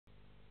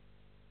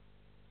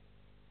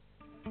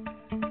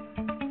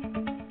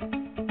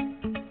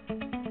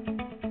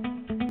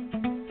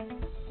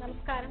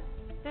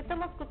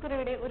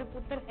ഒരു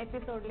പുത്തൻ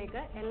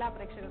എപ്പിസോഡിലേക്ക് എല്ലാ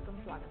പ്രേക്ഷകർക്കും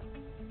സ്വാഗതം.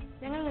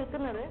 ഞങ്ങൾ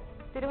നിൽക്കുന്നത്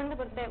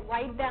തിരുവനന്തപുരത്തെ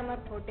വൈറ്റ് ഡാമർ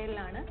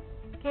ഹോട്ടലിലാണ്.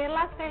 കേരള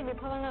സ്റ്റൈൽ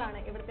വിഭവങ്ങളാണ്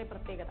ഇവിടുത്തെ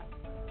പ്രത്യേകത.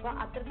 അപ്പോൾ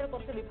അത്തരത്തിൽ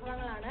കുറച്ച്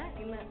വിഭവങ്ങളാണ്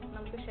ഇന്ന്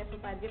നമുക്ക് ഷെഫ്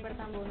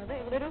പരിചയപ്പെടുത്താൻ പോകുന്നത്.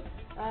 ഇവിടെ ഒരു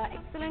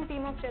എക്സലന്റ്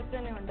ടീം ഓഫ് ഷെഫ്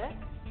തന്നെയുണ്ട്.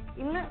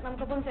 ഇന്ന്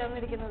നമുക്കൊപ്പം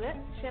ചേർന്നിരിക്കുന്നത്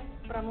ഷെഫ്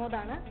പ്രമോദ്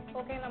ആണ്.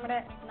 ഓക്കെ, നമ്മുടെ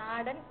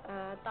നാടൻ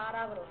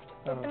താറാവ് റോസ്റ്റ്,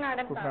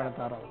 കുട്ടനാടൻ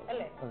താറാവ്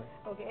അല്ലേ?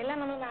 ഓക്കെ, എല്ലാം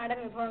നമ്മൾ നാടൻ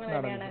വിഭവങ്ങൾ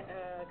തന്നെയാണ്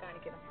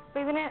കാണിക്കുന്നത്. അപ്പൊ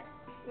ഇതിന്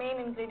മെയിൻ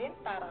ഇൻഗ്രീഡിയന്റ്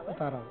താറാവ്.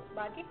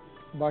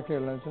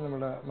 ബാക്കിയുള്ള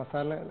നമ്മുടെ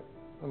മസാല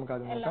നമുക്ക്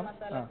ആദ്യം നോക്കാം.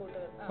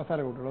 മസാല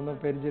കൂട്ടുകൾ ഒന്ന്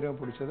പെരിഞ്ജീരകം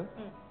പൊടിച്ചത്,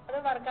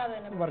 വറുക്കാതെ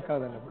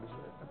തന്നെ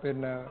പൊടിച്ചത്,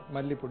 പിന്നെ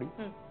മല്ലിപ്പൊടി,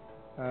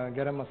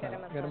 ഗരം മസാല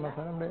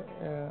നമ്മുടെ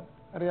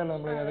അറിയാലോ,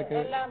 നമ്മൾ അതൊക്കെ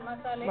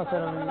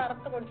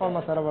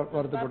മസാല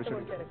വറുത്ത്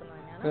പൊടിച്ചെടുക്കും.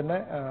 പിന്നെ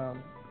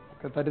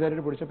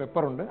തരിതരി പൊടിച്ച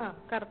പെപ്പറുണ്ട്,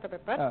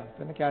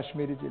 പിന്നെ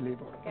കാശ്മീരി ചില്ലി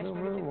പൗഡർ, അത്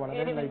നമ്മൾ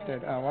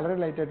വളരെ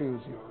ലൈറ്റായിട്ട്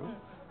യൂസ് ചെയ്യുള്ളൂ.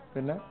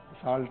 പിന്നെ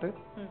സാൾട്ട്,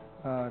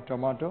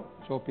 ടൊമാറ്റോ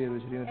ചോപ്പ് ചെയ്ത്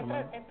വെച്ചിരിക്കുന്ന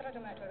ടൊമാറ്റോ,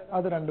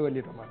 അത് 2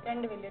 വലിയ ടൊമാറ്റോ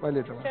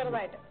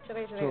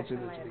ചോപ്പ്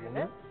ചെയ്ത്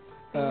വെച്ചിരിക്കുന്നത്.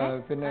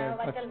 പിന്നെ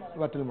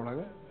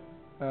വറ്റൽമുളക്,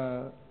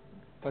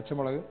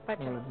 പച്ചമുളക്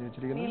നമ്മൾ അരിഞ്ഞ്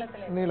വെച്ചിരിക്കുന്നത്,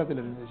 നീളത്തിൽ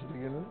അരിഞ്ഞ്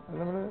വെച്ചിരിക്കുന്നത്. അത്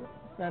നമ്മൾ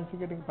ഫാൻസി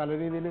കട്ടിങ് പല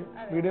രീതിയിൽ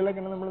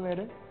വീടുകളിലൊക്കെ നമ്മൾ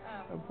നേരെ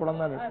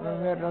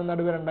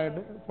നടുവ്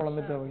രണ്ടായിട്ട്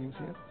പൊളന്നിട്ട് നമുക്ക് യൂസ്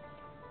ചെയ്യാം.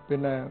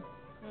 പിന്നെ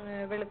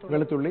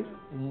വെളുത്തുള്ളി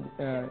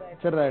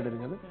ചെറുതായിട്ട്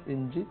അരിഞ്ഞത്,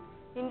 ഇഞ്ചി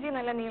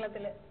നല്ല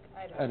നീളത്തിൽ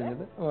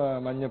അരിഞ്ഞത്,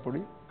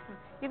 മഞ്ഞപ്പൊടി,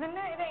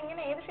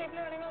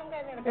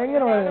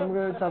 എങ്ങനെ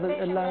നമുക്ക്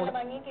എല്ലാം കൂടെ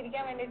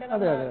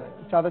അതെ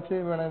ചതച്ച്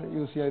വേണേൽ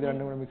യൂസ് ചെയ്യാം. ഇത്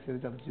രണ്ടും കൂടെ മിക്സ് ചെയ്ത്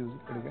ചതച്ച് യൂസ്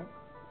എടുക്കാം.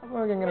 അപ്പോൾ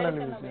നമുക്ക് എങ്ങനെ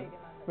വേണമെങ്കിലും യൂസ് ചെയ്യാം.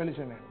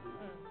 വെളിച്ചെണ്ണയാണ്.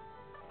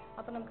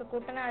 അപ്പൊ നമുക്ക്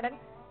കുട്ടനാടൻ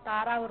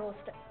താറാവ്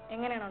റോസ്റ്റ്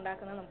എങ്ങനെയാണ്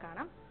ഉണ്ടാക്കുന്നത് നമുക്ക്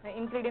കാണാം.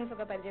 ഇൻഗ്രീഡിയൻസ്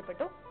ഒക്കെ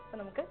പരിചയപ്പെട്ടു. അപ്പൊ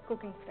നമുക്ക്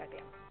കുക്കിംഗ് സ്റ്റാർട്ട്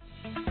ചെയ്യാം.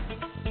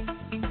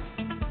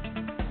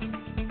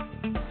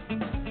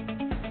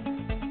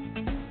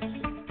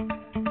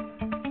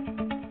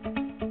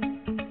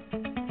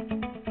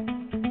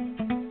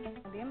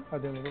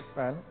 ആദ്യം ഒരു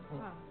പാൻ,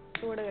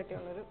 ചൂട്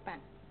കെട്ടിയുള്ളൊരു പാൻ.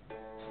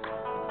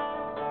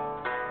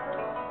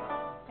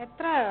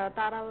 എത്ര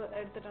താറാവ്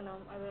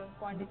എടുത്തിട്ടുണ്ടാവും? അത്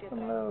ക്വാണ്ടിറ്റി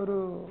ഒരു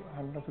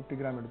 150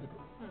 ഗ്രാം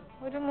എടുത്തിട്ടുണ്ട്.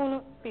 ഒരു 3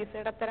 പീസ്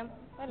ഇടത്തരം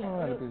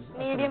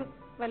മീഡിയം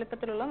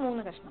വലുപ്പത്തിലുള്ള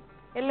 3 കഷ്ണം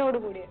എല്ലോട്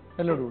കൂടി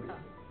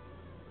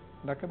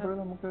ഉണ്ടാക്കപ്പോഴും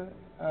നമുക്ക്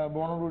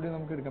ബോണോട് കൂടി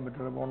നമുക്ക് എടുക്കാൻ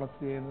പറ്റില്ല. ബോണസ്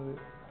ചെയ്യുന്നത്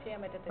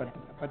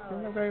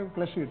പറ്റില്ല,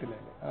 ഫ്ലഷ് കിട്ടില്ല.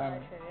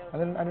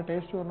 അതിന്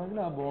ടേസ്റ്റ് പറഞ്ഞെങ്കിൽ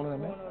ആ ബോൺ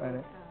തന്നെ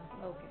അതിന്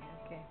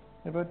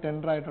ഇപ്പോൾ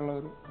ടെൻഡർ ആയിട്ടുള്ള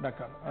ഒരു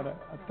ഡക്കാണ്. അത്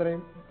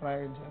അത്രയും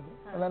പ്രായം ചെയ്ത്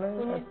അതാണ്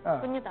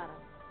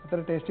അത്ര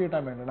ടേസ്റ്റ്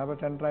കിട്ടാൻ വേണ്ടിയാണ്. അപ്പോൾ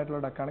ടെൻഡർ ആയിട്ടുള്ള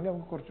ഡക്കാണെങ്കിൽ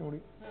നമുക്ക് കുറച്ചും കൂടി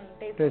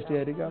ടേസ്റ്റി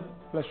ആയിരിക്കും,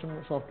 ഫ്ലഷും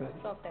സോഫ്റ്റ്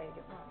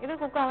ആയിരിക്കും.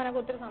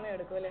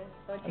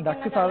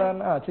 ഡക്ക്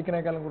സാധാരണ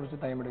ചിക്കനേക്കാളും കുറച്ച്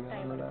ടൈം എടുക്കും.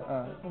 നമ്മുടെ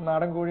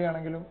നാടൻ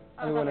കോഴിയാണെങ്കിലും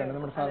അതുപോലെയാണ്,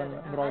 നമ്മുടെ സാധാരണ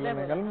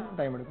ബ്രോയിലറിനേക്കാളും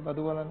ടൈം എടുക്കും.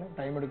 അതുപോലെ തന്നെ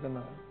ടൈം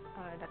എടുക്കുന്നതാണ്.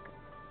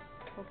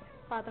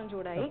 പാൻ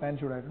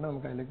ചൂടായിട്ടുണ്ട്.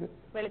 നമുക്ക് അതിലേക്ക്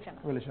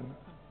വെളിച്ചെണ്ണ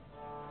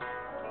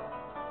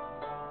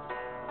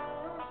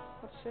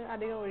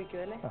അധികം ഒഴിക്കും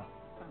അല്ലേ?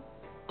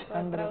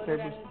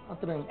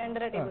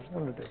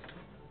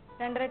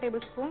 2.5 ടേബിൾ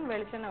സ്പൂൺ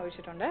വെളിച്ചെണ്ണ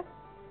ഒഴിച്ചിട്ടുണ്ട്.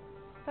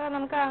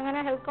 നമുക്ക് അങ്ങനെ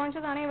ഹെൽത്ത്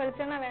കോൺഷ്യസ് ആണെങ്കിൽ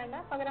വെളിച്ചെണ്ണ വേണ്ട,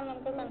 പകരം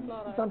നമുക്ക്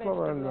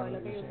സൺഫ്ലവർ ഓയിൽ.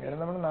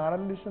 നമ്മുടെ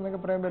നാടൻ ഡിഷ് എന്നൊക്കെ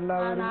പറയുമ്പോൾ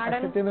എല്ലാവരും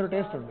അക്സെപ്റ്റ് ചെയ്യുന്ന ഒരു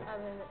ടേസ്റ്റ് ഉണ്ട്.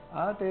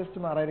 ആ ടേസ്റ്റ്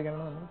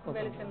മാറാതിരിക്കാനാണ് നമ്മൾ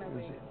വെളിച്ചെണ്ണ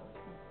യൂസ് ചെയ്യുന്നത്.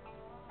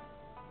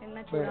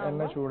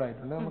 എണ്ണ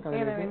ചൂടായിട്ടുണ്ട്. നമുക്ക്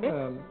അതിലേക്ക്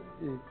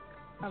ഈ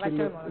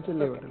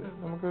ചില്ലി വറ്റൽ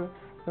നമുക്ക്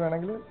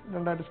വേണമെങ്കിൽ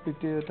 2ആയിട്ട്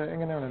സ്പ്ലിറ്റ് ചെയ്തിട്ട്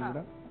എങ്ങനെ വേണമെങ്കിലും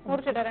ഇടാം.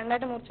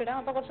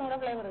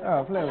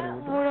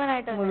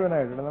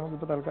 മുഴുവനായിട്ടുണ്ട്.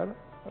 നമുക്കിപ്പോൾ തൽക്കാലം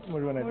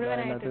മുഴുവനായിട്ട്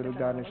അതിനകത്ത് ഒരു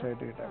ഗാർണിഷ്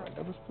ആയിട്ട് കിട്ടാൻ വേണ്ടി.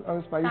 അത്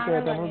സ്പൈസി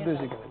ആയിട്ട് നമ്മൾ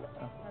ഉദ്ദേശിക്കുന്നില്ല.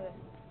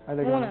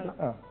 അതിലേക്ക്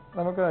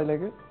നമുക്ക്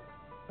അതിലേക്ക്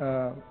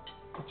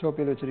ചോപ്പ്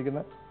ചെയ്ത്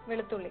വെച്ചിരിക്കുന്ന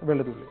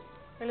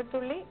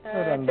വെളുത്തുള്ളി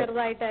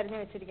ചെറുതായിട്ട് അരിഞ്ഞു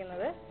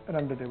വെച്ചിരിക്കുന്നത്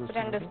 2 ടേബിൾ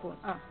സ്പൂൺ.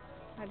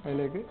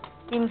 അതിലേക്ക്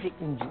ഇഞ്ചി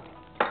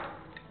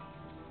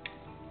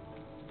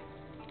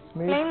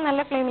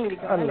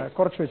അല്ല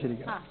കുറച്ച്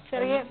വെച്ചിരിക്കണം,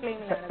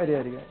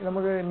 അരിയായിരിക്കാം.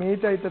 നമുക്ക്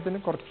മീറ്റ് ഐറ്റത്തിന്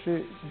കുറച്ച്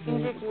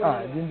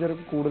ജിഞ്ചർ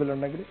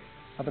കൂടുതലുണ്ടെങ്കിൽ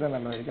അത്രയും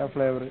നല്ലതായിരിക്കും. ആ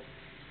ഫ്ലേവർ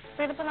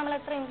 3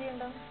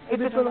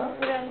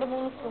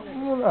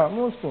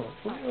 സ്പൂൺ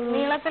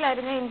നീളത്തിൽ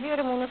അരിഞ്ഞ ഇഞ്ചി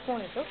ഒരു 3 സ്പൂൺ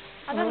ഇട്ടു.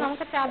 അത്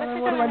നമുക്ക്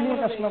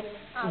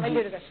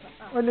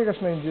വലിയ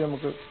കഷ്ണം ഇഞ്ചി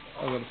നമുക്ക്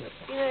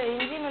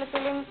ഇഞ്ചി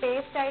വെളുത്തുള്ളിയും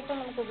പേസ്റ്റ് ആയിട്ട്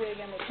നമുക്ക്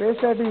ഉപയോഗിക്കാൻ പറ്റും.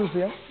 പേസ്റ്റ് ആയിട്ട് യൂസ്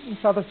ചെയ്യാം,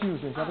 ചതച്ച്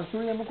യൂസ് ചെയ്യാം. ചതച്ച്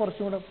ചെയ്യുമ്പോൾ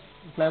കുറച്ചും കൂടെ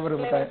ഫ്ലേവർ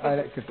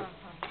കിട്ടും.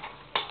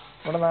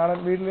 നമ്മുടെ നാടൻ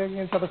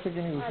വീട്ടിലേക്ക്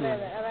ചതച്ചൊക്കെ യൂസ് ചെയ്യാം.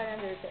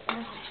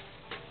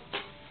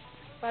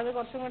 അത്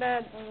കുറച്ചും കൂടെ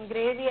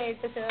ഗ്രേവി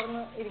ആയിട്ട്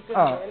ചേർന്ന് ഇരിക്കും.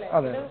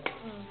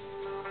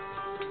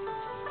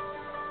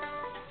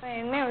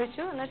 എണ്ണ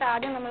ഒഴിച്ചു. എന്നിട്ട്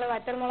ആദ്യം നമ്മൾ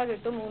വറ്റൽമുളക്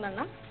ഇട്ടു 3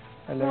 എണ്ണം.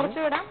 മുറിച്ചു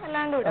വിടാം,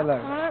 അല്ലാണ്ട് വിടാം.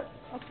 നമ്മൾ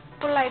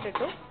ഫുള്ളായിട്ട്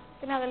ഇട്ടു.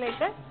 പിന്നെ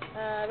അതിലേക്ക്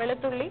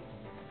വെളുത്തുള്ളി,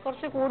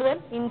 കുറച്ച് കൂടുതൽ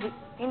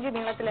ഇഞ്ചി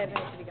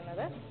നീളത്തിലായിരുന്നു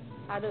വെച്ചിരിക്കുന്നത്,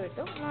 അത്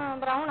ഇട്ടു.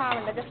 ബ്രൗൺ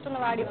ആവണ്ട, ജസ്റ്റ്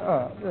ഒന്ന് വാടി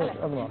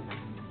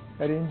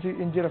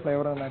ഇഞ്ചിയുടെ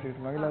ഫ്ലേവർ നന്നായിട്ട്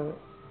കിട്ടണമെങ്കിൽ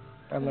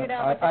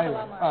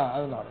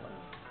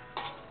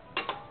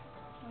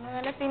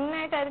നല്ല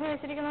തിന്നായിട്ട് അരിഞ്ഞു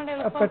വെച്ചിരിക്കുന്നോണ്ട്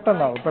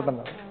പെട്ടെന്നാവും.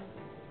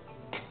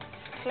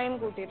 ഫ്ലെയിം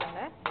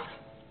കൂട്ടിയിട്ടുണ്ട്.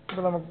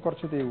 അപ്പോൾ നമുക്ക്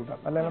കുറച്ച് തീ കൂട്ടാം.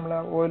 അല്ലെങ്കിൽ നമ്മൾ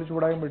ഓയിൽ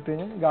ചൂടായി വിട്ട്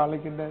കഴിഞ്ഞാൽ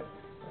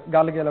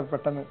ഗാർലിക് ഇല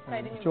പെട്ടെന്ന്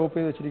ചോപ്പ്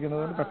ചെയ്ത്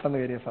വെച്ചിരിക്കുന്നത് കൊണ്ട് പെട്ടെന്ന്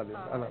കരിയ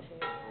സാധ്യത. അതാണ്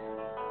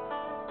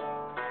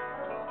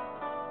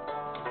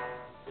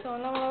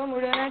ചുവന്ന മുളക്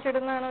മുഴുവനായിട്ട്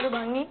ഇടുന്നതാണ് ഒരു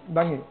ഭംഗി.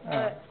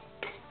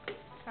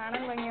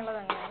 കാണാൻ ഭംഗിയുള്ളത്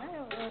അങ്ങനെയാണ്.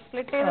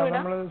 സ്പ്ലിറ്റ് ചെയ്ത്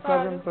വിടാം.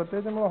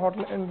 പ്രത്യേകിച്ച് നമ്മൾ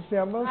ഹോട്ടൽ ഇൻഡസ്ട്രി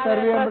ആകുമ്പോൾ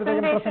സെർവ്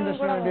ചെയ്യുമ്പോഴത്തേക്കും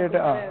പ്രസന്റേഷന് വേണ്ടിയിട്ട്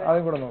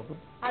അതും കൂടെ നോക്കും.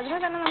 അതിന്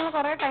തന്നെ നമ്മൾ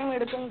കുറെ ടൈം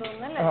എടുക്കും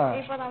തോന്നുന്നല്ലേ?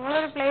 ഇപ്പൊ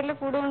നമ്മളൊരു പ്ലേറ്റിൽ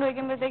ഫുഡ് കൊണ്ട്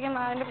വയ്ക്കുമ്പോഴത്തേക്കും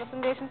അതിന്റെ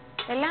പ്രസന്റേഷൻ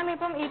എല്ലാം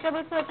ഇപ്പം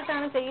ഈറ്റബിൾസ്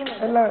വെച്ചിട്ടാണ്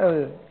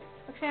ചെയ്യുന്നത്.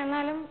 പക്ഷെ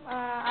എന്നാലും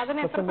അതിന്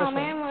എത്ര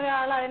സമയം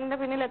ഒരാൾ അതിന്റെ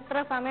പിന്നിൽ എത്ര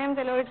സമയം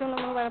ചെലവഴിച്ചു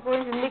നമ്മൾ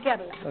പലപ്പോഴും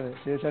ചിന്തിക്കാറില്ല.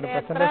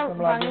 എത്ര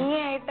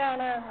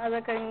ഭംഗിയായിട്ടാണ്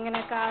അതൊക്കെ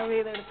ഇങ്ങനെ കാവ്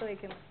ചെയ്ത് എടുത്ത്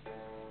വെക്കുന്നത്.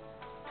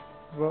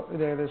 അപ്പോൾ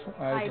ഇത് ഏകദേശം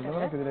ആയിട്ടുണ്ട്.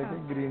 നമുക്ക് ഇതിലേക്ക്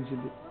ഗ്രീൻ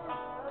ചില്ലി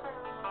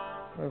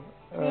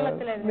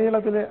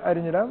നീളത്തിൽ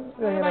അരിഞ്ഞിടാം.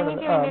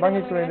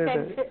 ഭംഗിക്ക്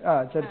വേണ്ടിയിട്ട്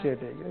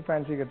ചരിച്ചായിട്ട്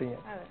ഫാൻസി കട്ടിങ്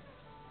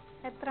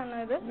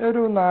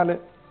ഒരു 4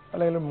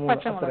 അല്ലെങ്കിൽ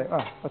 3 അത്ര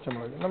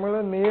പച്ചമുളക് നമ്മൾ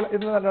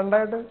ഇത്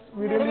രണ്ടായിട്ട്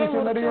വീഡിയോയിൽ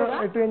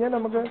ഇട്ട് കഴിഞ്ഞാൽ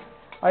നമുക്ക്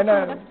അതിന്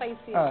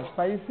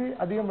സ്പൈസി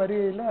അധികം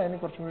വരികയില്ല, അതിന്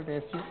കുറച്ചും കൂടി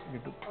ടേസ്റ്റ്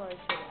കിട്ടും.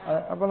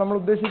 അപ്പൊ നമ്മൾ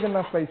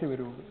ഉദ്ദേശിക്കുന്ന സ്പൈസി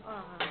വരുള്ളൂ.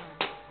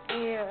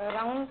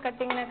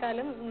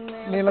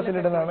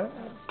 നീളത്തിലിടുന്നതാണ്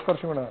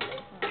കുറച്ചും കൂടെ നല്ലത്.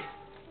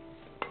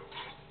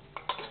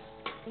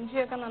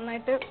 ഇഞ്ചിയൊക്കെ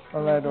നന്നായിട്ട്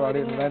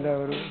വാടിയിട്ടുണ്ട്. അതിന്റെ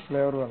ഒരു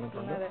ഫ്ലേവർ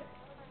വന്നിട്ടുണ്ട്.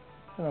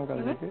 നമുക്ക്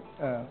അതിലേക്ക്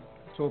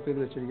ചോപ്പ് ചെയ്ത്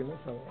വെച്ചിരിക്കുന്ന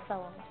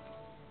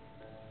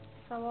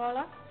സവാള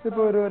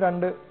ഇപ്പൊ ഒരു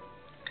 2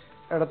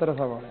 ഇടത്തരം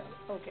സവാളയാണ്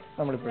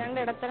നമ്മളിപ്പോ 2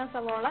 ഇടത്തരം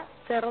സവാള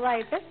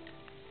ചെറുതായിട്ട്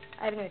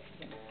അരിഞ്ഞു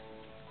വെച്ചിരിക്കുന്നു.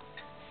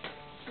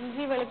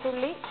 ഇഞ്ചി,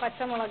 വെളുത്തുള്ളി,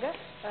 പച്ചമുളക്,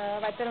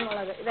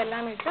 വറ്റൽമുളക്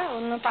ഇതെല്ലാം ഇട്ട്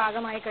ഒന്ന്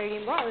പാകമായി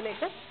കഴിയുമ്പോൾ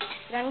അതിലേക്ക്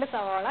 2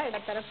 സവാള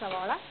ഇടത്തരം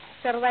സവാള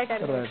ചെറുതായിട്ട്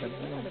അരിഞ്ഞു.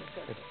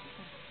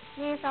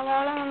 ഈ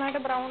സവാള നന്നായിട്ട്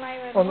ബ്രൗൺ ആയി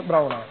വരും.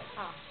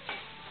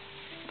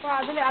 അപ്പൊ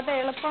അത്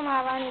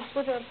എളുപ്പമാവാൻ ഉപ്പ്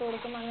ചേർത്ത്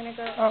കൊടുക്കും.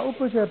 അങ്ങനെയൊക്കെ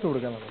ഉപ്പ് ചേർത്ത്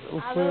കൊടുക്കാം.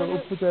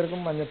 ഉപ്പ് ചേർക്കും,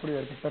 മഞ്ഞപ്പൊടി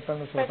ചേർക്കും,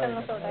 പെട്ടെന്ന് സോട്ടായി.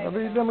 അപ്പൊ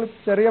ഇത് നമ്മൾ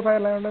ചെറിയ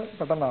ഫയലായതുകൊണ്ട്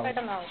പെട്ടെന്നാവും.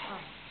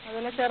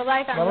 അതുപോലെ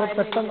ചെറുതായിട്ടാണ് നമ്മൾ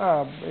പെട്ടെന്ന്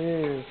ഈ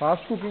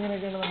ഫാസ്റ്റ്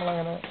കുക്കിങ്ങിനൊക്കെയാണ് നമ്മൾ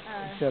അങ്ങനെ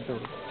ചേർത്ത്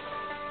കൊടുക്കുക.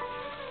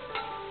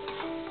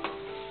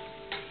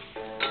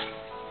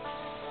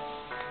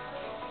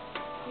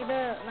 ഇത്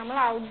നമ്മൾ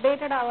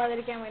ഔട്ട്ഡേറ്റഡ്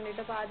ആവാതിരിക്കാൻ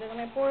വേണ്ടിയിട്ട് പാചകം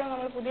എപ്പോഴും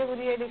നമ്മൾ പുതിയ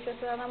പുതിയ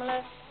ഡിഷസ് നമ്മൾ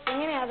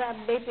എങ്ങനെയാ അത്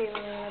അപ്ഡേറ്റ്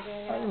ചെയ്യുന്നത്?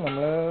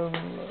 നമ്മള്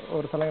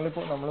ഓരോ സ്ഥലങ്ങളിൽ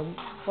നമ്മളും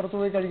പുറത്ത്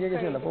പോയി കഴിക്കുകയൊക്കെ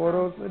ചെയ്യില്ല. അപ്പോൾ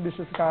ഓരോ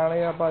ഡിഷസ്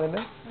കാണുക, അപ്പൊ അതിന്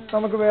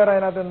നമുക്ക് വേറെ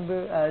അതിനകത്ത് എന്ത്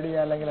ആഡ്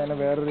ചെയ്യാം അല്ലെങ്കിൽ അതിനെ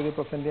വേറൊരു രീതി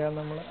പ്രസന്റ് ചെയ്യാൻ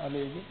നമ്മൾ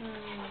ആലോചിക്കും.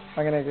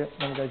 അങ്ങനെയൊക്കെ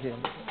നമുക്ക് അത് ചെയ്യാൻ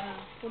പറ്റും.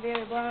 പുതിയ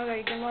വിഭവങ്ങൾ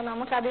കഴിക്കുമ്പോൾ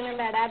നമുക്ക് അതിനെ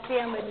അഡാപ്റ്റ്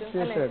ചെയ്യാൻ പറ്റും.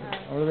 തീർച്ചയായിട്ടും.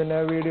 നമ്മൾ പിന്നെ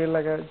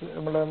വീടുകളിലൊക്കെ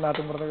നമ്മുടെ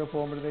നാട്ടിൻപുറത്തൊക്കെ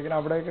പോകുമ്പോഴത്തേക്കും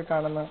അവിടെയൊക്കെ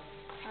കാണുന്ന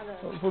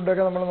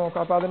ഫുഡൊക്കെ നമ്മൾ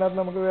നോക്കാം. അപ്പൊ അതിനകത്ത്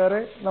നമുക്ക് വേറെ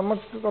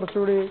നമുക്ക്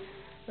കുറച്ചുകൂടി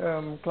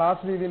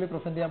ക്ലാസ് രീതിയിൽ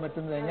പ്രസന്റ് ചെയ്യാൻ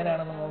പറ്റുന്നത്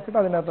എങ്ങനെയാണെന്ന് നോക്കിയിട്ട്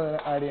അതിനകത്ത്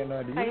ആഡ്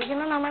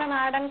ചെയ്യേണ്ടതായിരിക്കും. നമ്മുടെ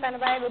നാടൻ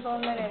തനതായ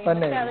വിഭവം തന്നെ.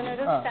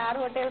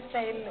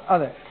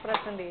 അതെ.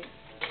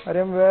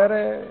 കാര്യം വേറെ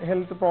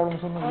ഹെൽത്ത്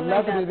പ്രോബ്ലംസ് ഒന്നും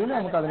ഇല്ലാത്ത രീതിയിൽ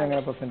നമുക്ക്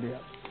അതിനെങ്ങനെ പ്രസന്റ്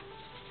ചെയ്യാം.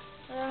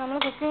 നമ്മൾ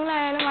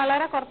കുക്കിങ്ങിലായാലും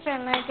വളരെ കുറച്ച്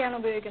എണ്ണയൊക്കെയാണ്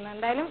ഉപയോഗിക്കുന്നത്.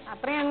 എന്തായാലും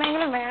അത്രയും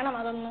എണ്ണയെങ്കിലും വേണം.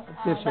 അതൊന്ന്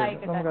തീർച്ചയായും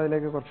നമുക്ക്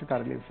അതിലേക്ക് കുറച്ച്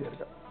കറി ലീവ്സ്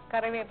ചേർക്കാം.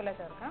 കറിവേപ്പില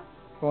ചേർക്കാം.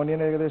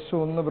 ഓണിയൻ ഏകദേശം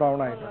ഒന്ന് ബ്രൗൺ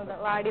ആയിട്ടുണ്ട്.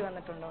 വാടി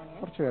വന്നിട്ടുണ്ടോ?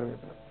 കുറച്ച്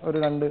കറിവേപ്പില ഒരു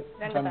 2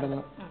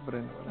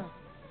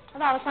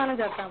 അത് അവസാനം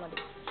ചേർത്താൽ മതി.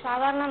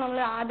 സാധാരണ നമ്മൾ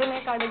ആദ്യമേ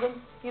കടുകും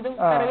ഇതും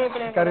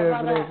കറിവേപ്പിലയൊക്കെ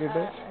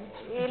ഇട്ട്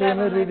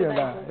ചെയ്യുന്ന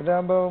രീതിയുണ്ട്.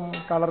 ഇതാകുമ്പോ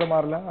കളർ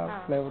മാറില്ല,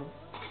 ഫ്ലേവർ.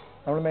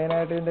 നമ്മൾ മെയിൻ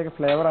ആയിട്ട് ഇതിന്റെ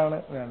ഫ്ലേവറാണ്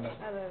വേണ്ടത്.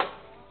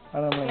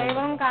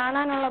 ഫ്ലേവറും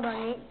കാണാനുള്ള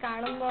ഭംഗി,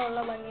 കാണുമ്പോൾ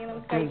ഉള്ള ഭംഗി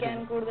നമുക്ക് കഴിക്കാൻ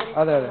കൂടുതൽ.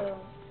 അതെ അതെ.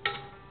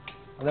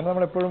 അതന്നെ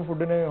നമ്മൾ എപ്പോഴും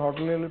ഫുഡിന്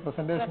ഹോട്ടലുകളിൽ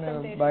പ്രസന്റേഷന്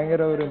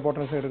ഭയങ്കര ഒരു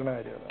ഇമ്പോർട്ടൻസ് എടുക്കുന്ന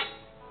കാര്യമാണ്.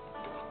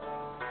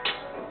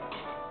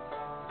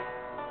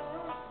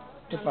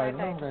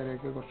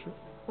 കുറച്ച്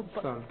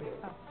സാൾട്ട്,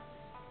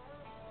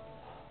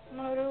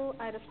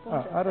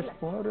 അര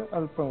സ്പൂൺ ഒരു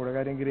അല്പം കൂടെ.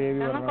 കാര്യം ഗ്രേവി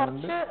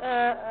കുറച്ച്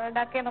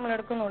ഡക്കേ നമ്മൾ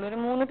എടുക്കുന്നുള്ളൂ, ഒരു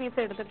 3 പീസ്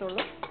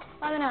എടുത്തിട്ടുള്ളൂ.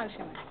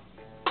 അതിനാവശ്യമാണ്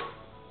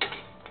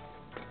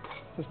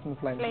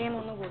ഫ്ലെയിം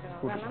ഒന്ന്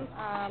കൂട്ടണം. കാരണം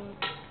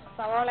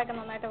സവാളയൊക്കെ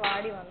നന്നായിട്ട്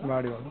വാടി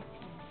വന്നു.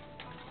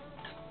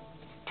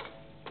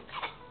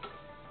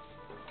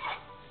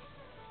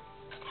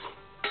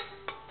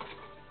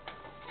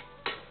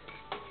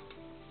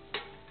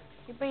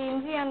 ഇപ്പൊ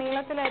ഇഞ്ചി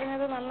നീളത്തിൽ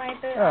അരിഞ്ഞത്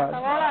നന്നായിട്ട്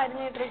സവാള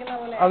അരിഞ്ഞിട്ടിരിക്കുന്ന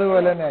പോലെ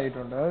അതുപോലെ തന്നെ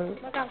ആയിട്ടുണ്ട്.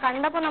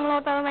 കണ്ടപ്പോ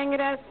നമ്മളോർത്ത് അത്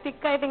ഭയങ്കര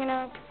തിക്കായിട്ട് ഇങ്ങനെ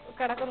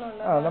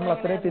കിടക്കുന്നുണ്ട്. നമ്മൾ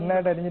അത്രയും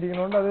തിന്നായിട്ട്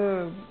അരിഞ്ഞിരിക്കുന്നതുകൊണ്ട്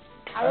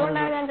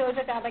അതുകൊണ്ടാണ് ഞാൻ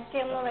ചോദിച്ചത്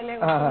കഥയ്ക്കൊന്നും വലിയ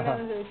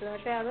ചോദിച്ചത്.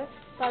 പക്ഷെ അത്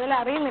അതിൽ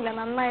അറിയുന്നില്ല,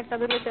 നന്നായിട്ട്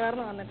അതിൽ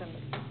ചേർന്ന് വന്നിട്ടുണ്ട്.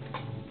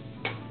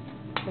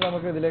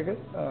 നമുക്ക് ഇതിലേക്ക്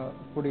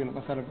പൊടികൾ,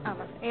 മസാല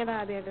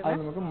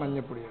നമുക്ക്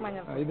മഞ്ഞപ്പൊടി.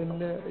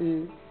 ഇതിന്റെ ഈ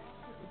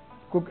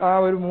ആ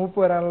ഒരു മൂപ്പ്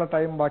വരാനുള്ള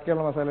ടൈം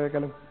ബാക്കിയുള്ള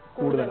മസാലയേക്കാളും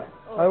കൂടുതലാണ്.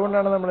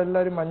 അതുകൊണ്ടാണ്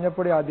നമ്മളെല്ലാവരും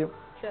മഞ്ഞപ്പൊടി ആദ്യം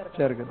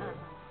ചേർക്കുന്നത്.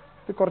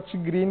 ഇത് കുറച്ച്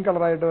ഗ്രീൻ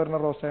കളറായിട്ട് വരുന്ന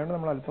റോസ്റ്റ് ആയതുകൊണ്ട്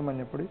നമ്മൾ അല്പം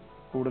മഞ്ഞപ്പൊടി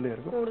കൂടുതൽ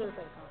ചേർക്കും. ഒരു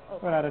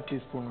 1/2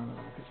 ടീസ്പൂൺ വേണം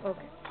നമുക്ക്.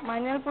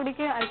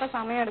 മഞ്ഞൾപ്പൊടിക്ക് അല്പം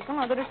സമയം എടുക്കും,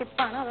 അതൊരു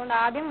ടിപ്പാണ്. അതുകൊണ്ട്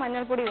ആദ്യം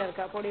മഞ്ഞൾപ്പൊടി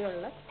ചേർക്കുക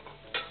പൊടികളിൽ.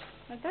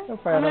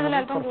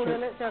 അല്പം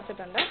കൂടുതൽ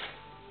ചേർത്തിട്ടുണ്ട്.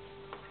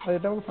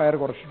 അതിട്ട് നമുക്ക് ഫയർ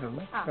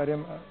കുറച്ചിട്ടുണ്ട്.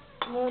 കാര്യം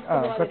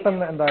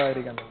പെട്ടെന്ന്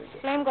എന്താകാതിരിക്കാൻ വേണ്ടി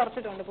ഫ്ലെയിം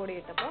കുറച്ചിട്ടുണ്ട് പൊടി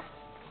ഇട്ടപ്പോൾ.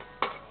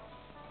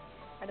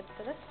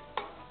 അടുത്തത്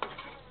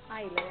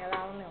ആയില്ലേ,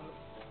 അതാവുന്നേ ഉള്ളൂ.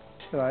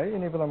 ഇതായി.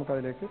 ഇനിയിപ്പോൾ നമുക്ക്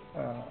അതിലേക്ക്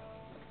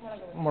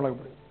മുളക്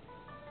പൊടി,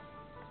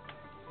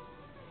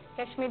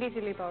 കാശ്മീരി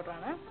ചില്ലി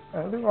പൗഡറാണ്.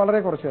 ഇത് വളരെ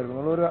കുറച്ച്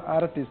ചേർക്കുന്നുള്ളൂ, ഒരു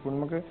 1/2 ടീസ്പൂൺ.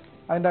 നമുക്ക്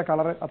അതിൻ്റെ ആ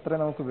കളർ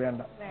അത്രയും നമുക്ക്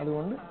വേണ്ട,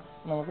 അതുകൊണ്ട്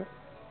നമുക്ക്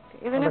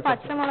ഇതിന്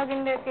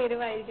പച്ചമുളകിന്റെ ഒക്കെ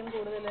എരിവായിരിക്കും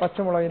കൂടുതൽ.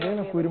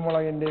 പച്ചമുളകിന്റെയും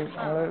കുരുമുളകിന്റെയും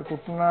നമ്മൾ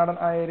കുട്ടനാടൻ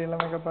ആ ഏരിയയിൽ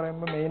എന്നൊക്കെ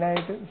പറയുമ്പോൾ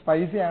മെയിനായിട്ട്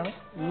സ്പൈസിയാണ്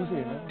യൂസ്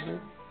ചെയ്യുന്നത്.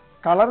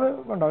 കളർ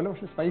ഉണ്ടാവില്ല,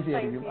 പക്ഷെ സ്പൈസി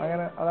ആയിരിക്കും.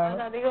 അങ്ങനെ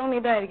അതാണ് അധികവും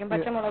ഇതായിരിക്കും,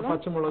 പച്ചമുളക്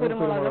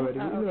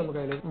കുരുമുളകായിരിക്കും. ഇനി നമുക്ക്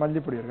അതിൽ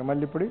മല്ലിപ്പൊടി എടുക്കാം.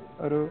 മല്ലിപ്പൊടി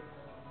ഒരു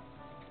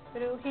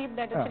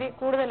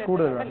കൂടുതൽ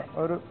വേണം,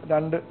 ഒരു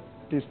 2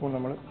 ടീസ്പൂൺ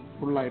നമ്മൾ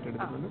ഫുള്ളായിട്ട്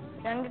എടുത്തിട്ടുണ്ട്.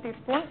 2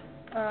 ടീസ്പൂൺ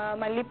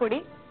മല്ലിപ്പൊടി,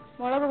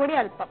 മുളക് പൊടി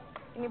അല്പം,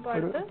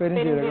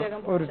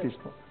 പെരുംജീരകം 1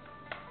 ടീസ്പൂൺ.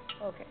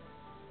 ഓക്കെ.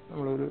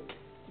 നമ്മളൊരു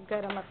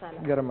ഗരം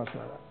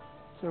മസാല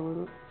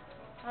ഒരു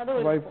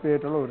വൈറ്റ്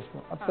ആയിട്ടുള്ള 1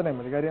 സ്പൂൺ, അത്രയും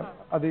മതി. കാര്യം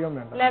അധികം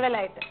വേണ്ട.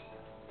 ലെവലായിട്ട്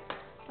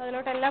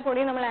അതിലോട്ട് എല്ലാ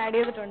പൊടിയും നമ്മൾ ആഡ്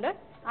ചെയ്തിട്ടുണ്ട്.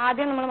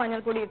 ആദ്യം നമ്മൾ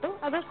മഞ്ഞൾപ്പൊടി ഇട്ടു,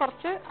 അത്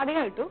കുറച്ച്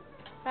അധികം ഇട്ടു,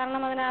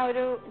 കാരണം അതിന് ആ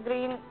ഒരു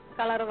ഗ്രീൻ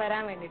കളർ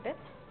വരാൻ വേണ്ടിയിട്ട്.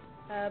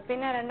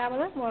 പിന്നെ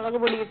രണ്ടാമത് മുളക്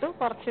പൊടി ഇട്ടു,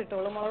 കുറച്ച്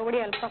ഇട്ടോളൂ. മുളക് പൊടി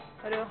അല്പം,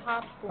 ഒരു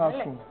 1/2 സ്പൂൺ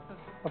അല്ലേ.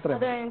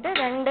 അത് കഴിഞ്ഞിട്ട്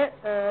 2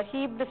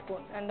 ഹീപ്ഡ്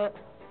സ്പൂൺ, 2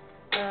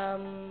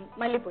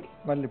 മല്ലിപ്പൊടി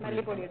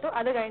ഇട്ടു.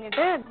 അത്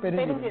കഴിഞ്ഞിട്ട്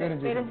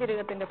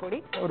പെരുംജീരകത്തിന്റെ പൊടി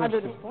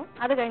അതൊരു സ്പൂൺ.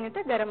 അത്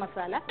കഴിഞ്ഞിട്ട് ഗരം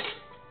മസാല.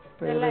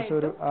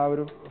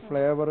 ഒരു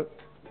ഫ്ലേവർ,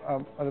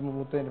 അത്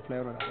മൂത്തതിന്റെ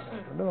ഫ്ലേവർ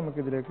വരാൻ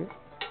നമുക്ക് ഇതിലേക്ക്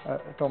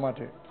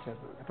ടൊമാറ്റോ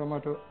ചേർത്ത്.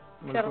 ടൊമാറ്റോ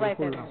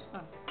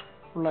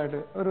ഫുള്ളായിട്ട്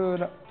ഒരു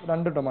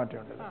 2 ടൊമാറ്റോ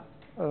ഉണ്ട്,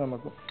 അത്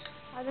നമുക്ക്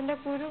അതിന്റെ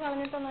കുരു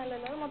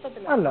കളഞ്ഞിട്ടൊന്നല്ലല്ലോ,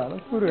 മൊത്തത്തിൽ അല്ല,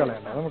 കുരു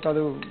കളയണ്ട,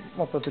 നമുക്കത്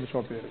മൊത്തത്തിൽ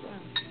ചോപ്പ് ചെയ്തെടുക്കാം.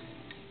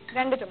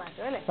 2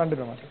 ടൊമാറ്റോ അല്ലേ? 2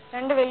 ടൊമാറ്റോ,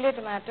 2 വലിയ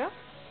ടൊമാറ്റോ.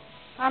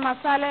 ആ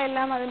മസാല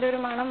എല്ലാം അതിന്റെ ഒരു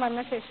മണം വന്ന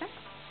ശേഷം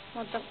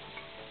മൊത്തം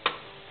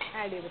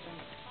ആഡ്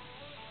ചെയ്തിട്ടുണ്ട്.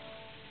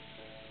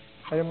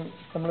 കാര്യം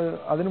നമ്മൾ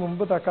അതിന്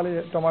മുമ്പ് തക്കാളി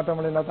ടൊമാറ്റോ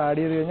നമ്മൾ ഇതിനകത്ത് ആഡ്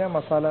ചെയ്ത് കഴിഞ്ഞാൽ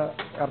മസാല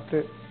കറക്റ്റ്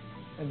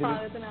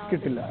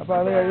കിട്ടില്ല. അപ്പൊ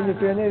അത്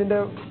കഴിഞ്ഞിട്ട് കഴിഞ്ഞാൽ ഇതിന്റെ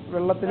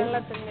വെള്ളത്തിൽ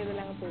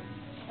ഇതിലങ്ങ് പോകും.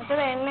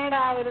 എണ്ണയുടെ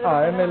ആ ഒരു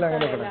എണ്ണയിൽ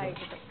അങ്ങനെ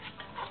കിടക്കും.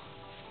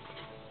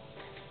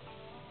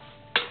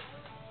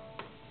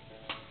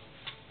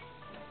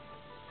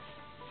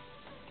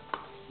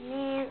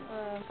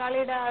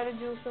 കളിയുടെ ആ ഒരു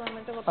ജ്യൂസ്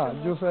വന്നിട്ട്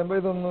ജ്യൂസ് ആകുമ്പോൾ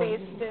ഇതൊന്ന്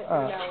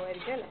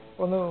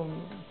ഒന്ന്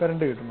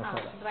പെരണ്ട് കിട്ടും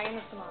മസാല.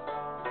 ഡ്രൈനെസ് മാറും.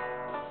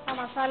 ആ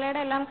മസാലയുടെ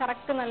എല്ലാം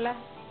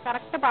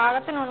കറക്റ്റ്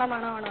പാകത്തിനുള്ള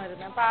മണമാണ്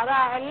വരുന്നത്. അപ്പൊ അത്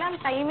എല്ലാം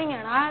ടൈമിംഗ്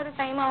ആണ്. ആ ഒരു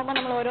ടൈം ആകുമ്പോൾ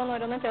നമ്മൾ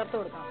ഓരോന്നോരോന്നും ചേർത്ത്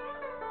കൊടുക്കണം.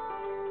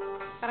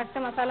 കറക്റ്റ്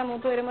മസാല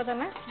മൂത്ത് വരുമ്പോൾ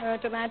തന്നെ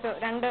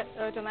 2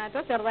 ടൊമാറ്റോ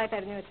ചെറുതായിട്ട്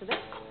അരിഞ്ഞു വെച്ചത്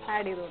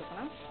ആഡ് ചെയ്ത്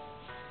കൊടുക്കണം.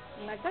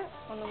 എന്നിട്ട്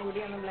ഒന്നും കൂടി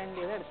ഒന്ന് ബ്ലെൻഡ്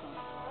ചെയ്ത് എടുക്കണം.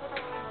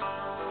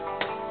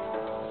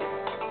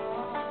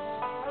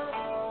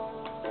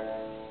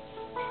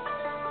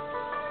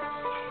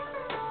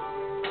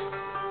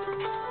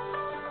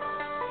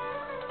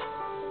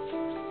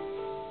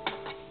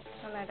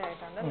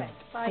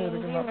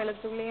 ഇഞ്ചിയും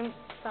വെളുത്തുള്ളിയും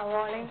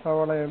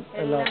സവാളയും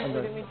എല്ലാം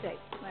ഒരുമിച്ചായി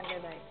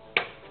നല്ലതായി.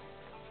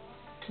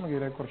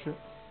 കുറച്ച്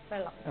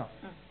വെള്ളം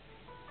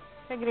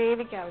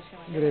ഗ്രേവിക്ക്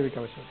ആവശ്യമാണ്.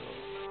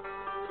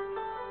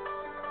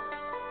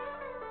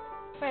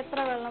 എത്ര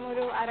വെള്ളം?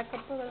 ഒരു 1/2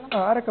 കപ്പ് വെള്ളം.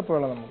 1/2 കപ്പ്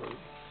വെള്ളം നമുക്ക്.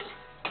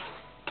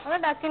 അത്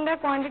ഡക്കിന്റെ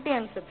ക്വാണ്ടിറ്റി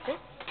അനുസരിച്ച്,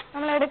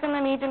 നമ്മൾ എടുക്കുന്ന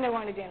മീറ്റിന്റെ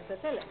ക്വാണ്ടിറ്റി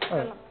അനുസരിച്ച് അല്ലേ?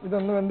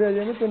 ഇതൊന്ന് വെന്ത്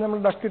കഴിഞ്ഞാൽ പിന്നെ നമ്മൾ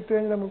ഡക്ക് ഇട്ട്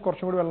കഴിഞ്ഞാൽ നമുക്ക്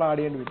കുറച്ചും കൂടി വെള്ളം ആഡ്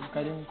ചെയ്യേണ്ടി വരും.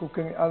 കാര്യം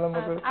കുക്കിംഗ് അത്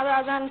നമുക്ക്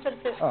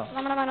അതനുസരിച്ച്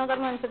നമ്മുടെ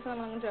മനോധർമ്മം അനുസരിച്ച്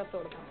നമ്മൾ ചേർത്ത്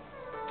കൊടുക്കണം.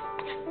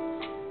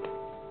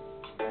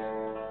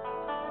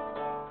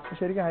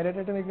 ശരിക്കും ഹൈലൈറ്റ്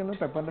ആയിട്ട് നിൽക്കുന്നത്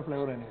പെപ്പറിന്റെ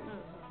ഫ്ലേവർ തന്നെയാണ്.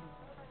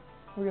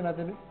 നമുക്ക്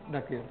ഇതിനകത്ത്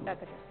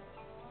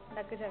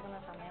ഡക്ക് ചേർക്കുന്ന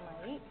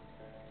സമയമായി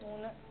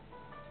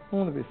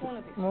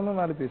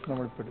 3-4 പീസ്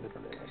നമ്മൾ ഇപ്പോൾ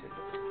എടുത്തിട്ടുണ്ട്.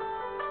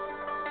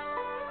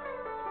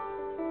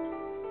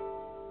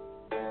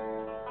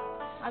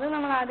 അത്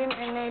നമ്മൾ ആദ്യം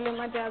എണ്ണയിലും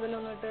മറ്റേ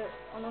അതിലൊന്നും ഇട്ട്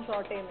ഒന്നും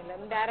സോട്ട് ചെയ്യുന്നില്ല,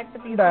 ഡയറക്റ്റ്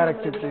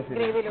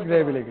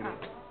ഗ്രേവിയിലേക്ക്.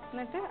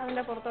 എന്നിട്ട്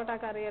അതിന്റെ പുറത്തോട്ട് ആ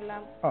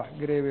കറിയെല്ലാം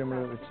ഗ്രേവി നമ്മൾ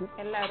വെച്ച്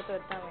എല്ലായിടത്തും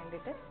എത്താൻ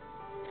വേണ്ടിട്ട്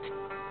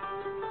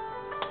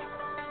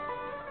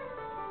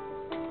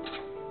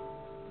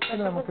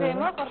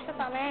കുറച്ച്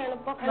സമയം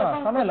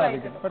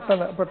സമയമായിരിക്കും.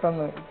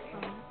 പെട്ടെന്ന്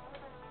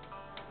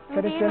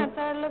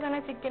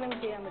ചിക്കനും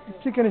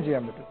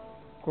ചെയ്യാൻ പറ്റും.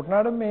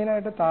 കുട്ടനാട്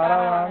മെയിനായിട്ട്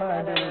താറാവാണ്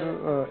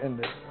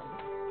അതിന്റെ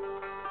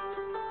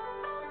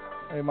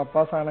ഒരു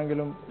മപ്പാസ്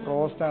ആണെങ്കിലും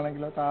റോസ്റ്റ്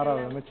ആണെങ്കിലും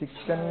താറാവ്.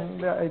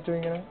 ചിക്കൻ്റെ ഐറ്റം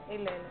ഇങ്ങനെ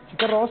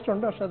ചിക്കൻ റോസ്റ്റ്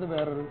ഉണ്ട്, പക്ഷെ അത്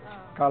വേറൊരു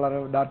കളർ,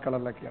 ഡാർക്ക്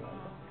കളറിലൊക്കെയാണ്.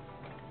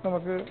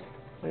 നമുക്ക്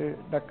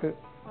ഡക്ക്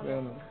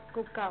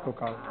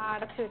കുക്കാവും.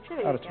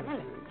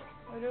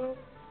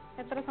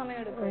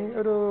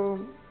 ഒരു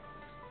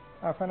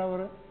ഹാഫ് ആൻ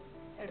അവർ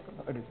എടുക്കും.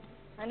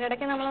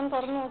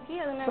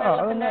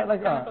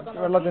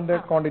 വെള്ളത്തിന്റെ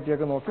ക്വാണ്ടിറ്റി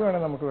ഒക്കെ നോക്കി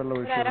വേണം നമുക്ക് വെള്ളം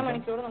ഒഴിച്ച്.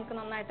 അരമണിക്കൂർ നമുക്ക്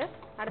നന്നായിട്ട്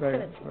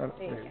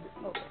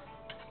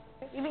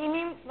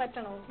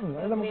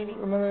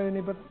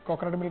ഇനിയിപ്പോ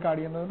കോക്കനട്ട് മിൽക്ക് ആഡ്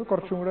ചെയ്യുന്നത്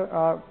കുറച്ചും കൂടെ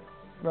ആ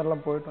വെള്ളം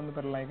പോയിട്ട് ഒന്ന്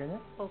പെരലായി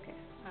കഴിഞ്ഞാൽ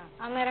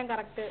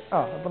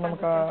അപ്പൊ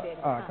നമുക്ക്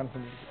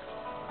കൺസിസ്റ്റൻസി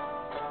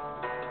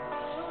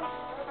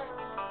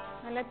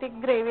നല്ല തിക്ക്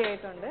ഗ്രേവി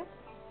ആയിട്ടുണ്ട്.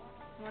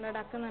 നമ്മുടെ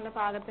ഡക്ക് നല്ല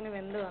പാകത്തിന്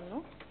വെന്ത് വന്നു.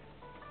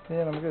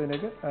 ഇനി നമുക്ക്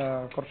ഇതിലേക്ക്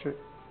കുറച്ച്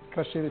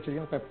ക്രഷ് ചെയ്ത്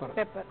വെച്ചിരിക്കുന്ന പെപ്പർ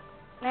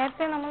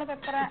നേരത്തെ നമ്മൾ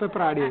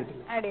പെപ്പർ ആഡ്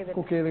ചെയ്തിട്ടില്ല.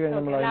 കുക്ക് ചെയ്ത് കഴിഞ്ഞ്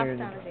നമ്മൾ അതിന്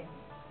കഴിഞ്ഞിട്ട്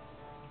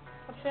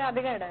കുറച്ച്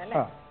അധികം ഇടാം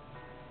അല്ലേ?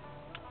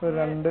 ഒരു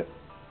 2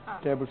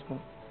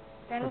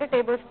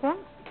 ടേബിൾ സ്പൂൺ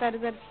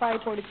തരിതരിപ്പായി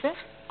പൊടിച്ച്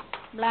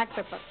ബ്ലാക്ക്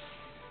പെപ്പർ.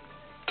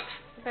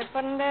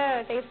 പെപ്പറിന്റെ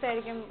ടേസ്റ്റ്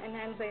ആയിരിക്കും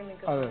എൻഹാൻസ് ചെയ്ത്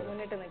നിൽക്കുന്നത്,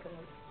 മുന്നിട്ട്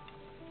നിൽക്കുന്നത്.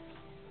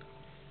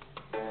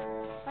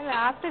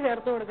 ലാസ്റ്റ്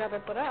ചേർത്ത് കൊടുക്കുക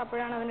പെപ്പർ,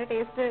 അപ്പോഴാണ് അതിന്റെ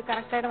ടേസ്റ്റ്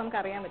കറക്റ്റ് ആയിട്ട് നമുക്ക്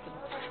അറിയാൻ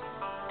പറ്റുന്നത്.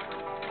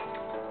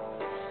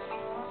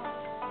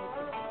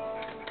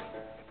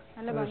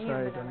 നല്ല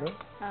ഭംഗിയുണ്ട്.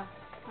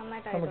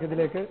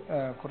 നമുക്കിതിലേക്ക്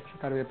കുറച്ച്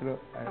കറിവേപ്പില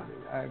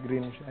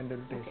ഗ്രീനിഷ് അതിന്റെ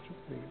ഒരു ടേസ്റ്റ്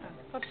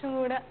കുറച്ചും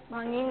കൂടെ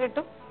ഭംഗിയും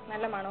കിട്ടും,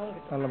 നല്ല മണവും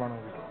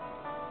കിട്ടും.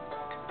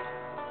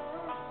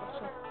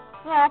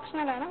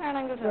 ഓപ്ഷണലാണ്,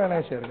 വേണമെങ്കിൽ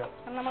ചേർക്കാം.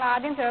 നമ്മൾ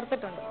ആദ്യം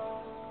ചേർത്തിട്ടുണ്ട്.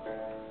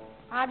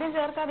 ആദ്യം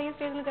ചേർക്കാതെ ഈ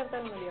സ്റ്റേജിൽ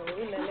ചേർത്താൽ മതിയാവോ?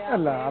 ഇല്ലല്ലേ?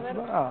 അല്ല,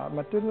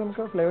 മറ്റൊരു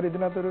നമുക്ക് ഫ്ലേവർ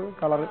ഇതിനകത്തൊരു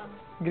കളർ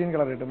ഗ്രീൻ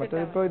കളർ കിട്ടും.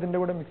 മറ്റേ ഇപ്പോൾ ഇതിന്റെ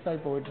കൂടെ മിക്സ് ആയി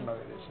പോയിട്ടുണ്ടാവും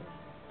ഏകദേശം.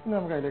 ഇനി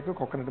നമുക്ക് അതിലേക്ക്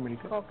കോക്കനട്ട്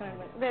മിൽക്ക്.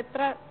 ഇത്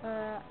എത്ര?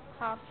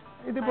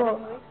 ഇതിപ്പോ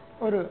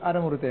ഒരു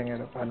അരമുറി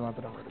തേങ്ങയുടെ പാൽ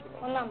മാത്രം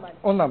എടുക്കുന്നത്.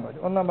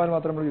 ഒന്നാം പാൽ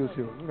മാത്രം നമ്മൾ യൂസ്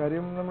ചെയ്യുള്ളൂ.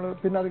 കാര്യം നമ്മൾ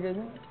പിന്നെ അത്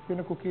കഴിഞ്ഞ്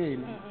പിന്നെ കുക്ക്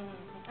ചെയ്യില്ല.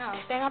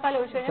 തേങ്ങാപ്പാൽ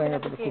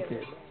കുക്ക്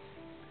ചെയ്യില്ല.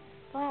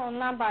 അപ്പോൾ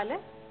ഒന്നാം പാല്,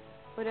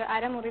 ഒരു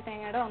അരമുറി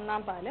തേങ്ങയുടെ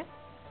ഒന്നാം പാല്.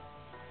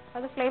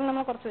 അത് ഫ്ലെയിം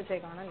നമ്മൾ കുറച്ച്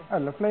വെച്ചേക്കാണല്ലേ?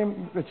 അല്ല, ഫ്ലെയിം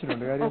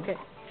വെച്ചിട്ടുണ്ട്. കാര്യം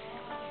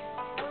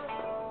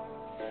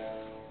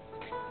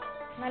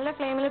നല്ല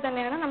ഫ്ലെയിമിൽ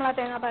തന്നെയാണ് നമ്മൾ ആ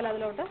തേങ്ങാപ്പാൽ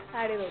അതിലോട്ട്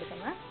ആഡ് ചെയ്ത്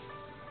കൊടുക്കുന്നത്.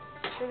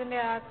 ഇതിന്റെ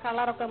ആ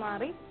കളറൊക്കെ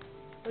മാറി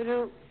ഒരു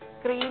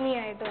ക്രീമി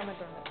ആയിട്ട്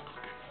വന്നിട്ടുണ്ട്.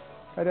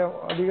 കാര്യം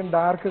അധികം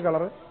ഡാർക്ക്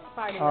കളർ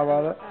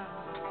ആവാതെ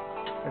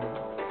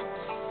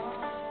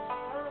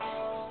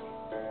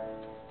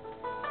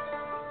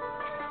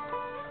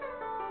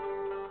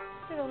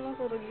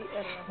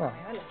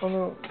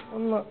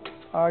ഒന്ന്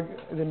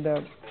ഇതിന്റെ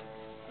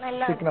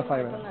തിക്നെസ്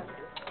ആയി വരും.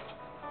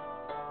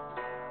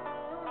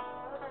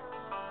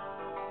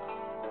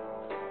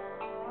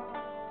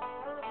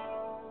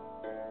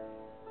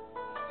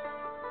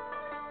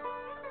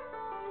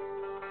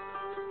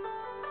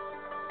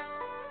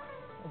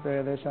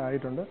 ഏകദേശം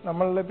ആയിട്ടുണ്ട്.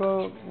 നമ്മളിപ്പോ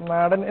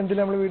നാടൻ എന്തിനും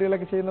നമ്മൾ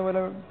വീഡിയോയിലൊക്കെ ചെയ്യുന്ന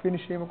പോലെ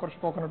ഫിനിഷ് ചെയ്യുമ്പോൾ കുറച്ച്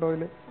കോക്കനട്ട്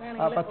ഓയിൽ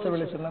പച്ച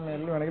വെളിച്ചെണ്ണ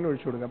മേലിൽ വേണമെങ്കിൽ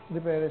ഒഴിച്ചു കൊടുക്കാം.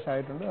 ഇതിപ്പോൾ ഏകദേശം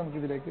ആയിട്ടുണ്ട്. നമുക്ക്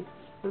ഇതിലേക്ക്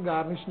ഒരു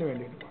ഗാർണിഷിന്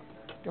വേണ്ടിയിട്ട്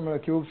നമ്മൾ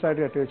ക്യൂബ്സ്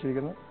ആയിട്ട് കട്ടി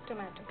വെച്ചിരിക്കുന്ന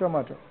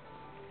ടൊമാറ്റോ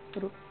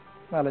ഒരു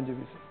 4-5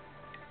 പീസ്.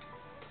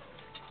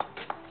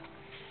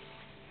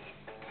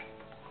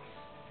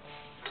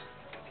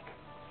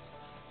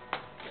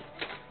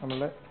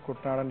 നമ്മളുടെ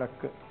കുട്ടനാടൻ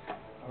ഡക്ക്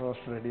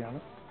റോസ്റ്റ് റെഡിയാണ്.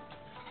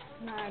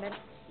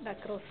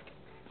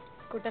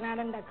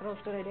 കുട്ടനാടൻ ഡക്ക്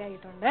റോസ്റ്റ് റെഡി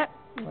ആയിട്ടുണ്ട്.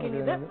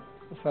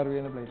 സെർവ്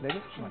ചെയ്യുന്ന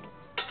പ്ലേറ്റിലേക്ക് മാറ്റാം.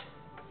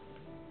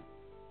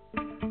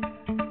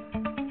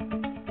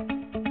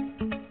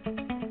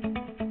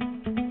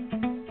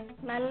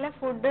 നല്ല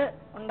ഫുഡ്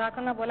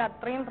ഉണ്ടാക്കുന്ന പോലെ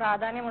അത്രയും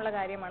പ്രാധാന്യമുള്ള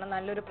കാര്യമാണ്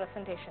നല്ലൊരു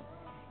പ്രസന്റേഷൻ.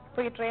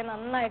 ഇപ്പോൾ ഈ ട്രേ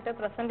നന്നായിട്ട്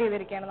പ്രസന്റ്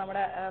ചെയ്തിരിക്കുകയാണ്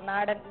നമ്മുടെ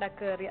നാടൻ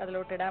ഡക്ക് കറി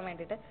അതിലോട്ട് ഇടാൻ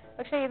വേണ്ടിയിട്ട്.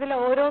 പക്ഷെ ഇതിൽ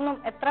ഓരോന്നും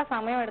എത്ര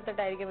സമയം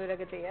എടുത്തിട്ടായിരിക്കും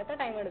ഇവരൊക്കെ ചെയ്യുക? എത്ര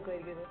ടൈം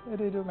എടുക്കുമായിരിക്കും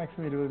ഇത്?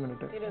 Maximum 20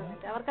 minute.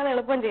 അവർക്കത്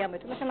എളുപ്പം ചെയ്യാൻ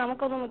പറ്റും. പക്ഷെ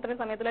നമുക്കൊന്നും ഇത്രയും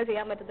സമയത്തിൽ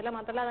ചെയ്യാൻ പറ്റത്തില്ല.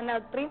 മാത്രമല്ല അതിന്റെ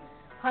അത്രയും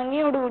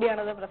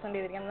ഭംഗിയോടുകൂടിയാണ് അത് പ്രസന്റ്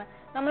ചെയ്തിരിക്കുന്നത്.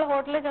 നമ്മൾ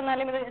ഹോട്ടലിൽ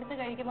ചെന്നാലും ഇത് എടുത്ത്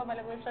കഴിക്കുമ്പോൾ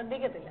പലപ്പോഴും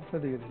ശ്രദ്ധിക്കത്തില്ല.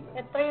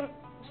 എത്രയും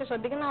പക്ഷെ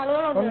ശ്രദ്ധിക്കുന്ന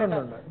ആളുകളുണ്ട്.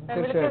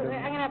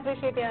 അങ്ങനെ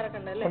അപ്രീഷിയേറ്റ് ചെയ്യാറൊക്കെ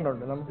ഉണ്ട് അല്ലേ?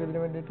 നമുക്ക് ഇതിന്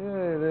വേണ്ടിയിട്ട്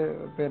ഇത്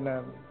പിന്നെ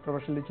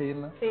പ്രൊഫഷണലി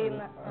ചെയ്യുന്ന.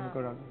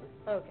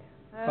 ഓക്കെ,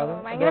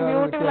 ഭയങ്കര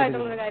ബ്യൂട്ടിഫുൾ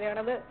ആയിട്ടുള്ള ഒരു കാര്യമാണ്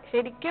അത്.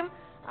 ശരിക്കും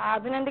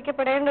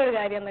അഭിനന്ദിക്കപ്പെടേണ്ട ഒരു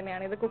കാര്യം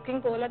തന്നെയാണ്. ഇത്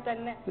കുക്കിംഗ് പോലെ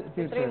തന്നെ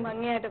ഇത്രയും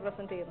ഭംഗിയായിട്ട്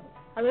പ്രസന്റ് ചെയ്യുന്നത്.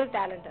 അതൊരു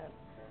ടാലന്റ് ആണ്.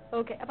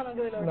 ഓക്കെ, അപ്പൊ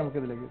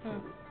നമുക്കിതിലേക്ക്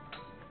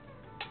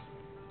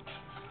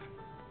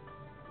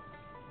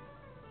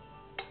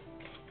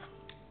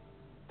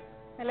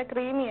നല്ല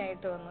ക്രീമി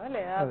ആയിട്ട് വന്നു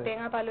അല്ലേ? ആ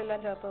തേങ്ങാപ്പാലും എല്ലാം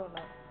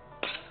ചേർത്തതുണ്ടാവും.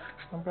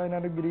 നമുക്ക്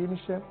അതിനകത്ത്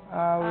ഗ്രീനിഷ്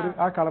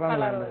ആ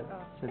കളറാണ്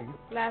ശരിക്കും.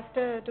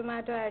 ലാസ്റ്റ്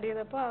ടൊമാറ്റോ ആഡ്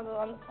ചെയ്തപ്പോ അത്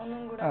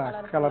ഒന്നും കൂടെ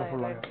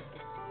കളർഫുൾ ആയി.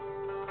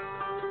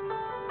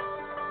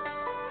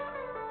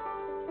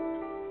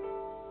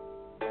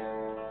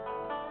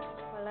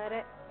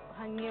 വളരെ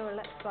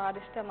ഭംഗിയുള്ള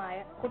സ്വാദിഷ്ടമായ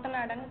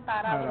കുട്ടനാടൻ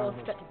താറാവ്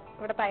റോസ്റ്റ്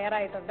ഇവിടെ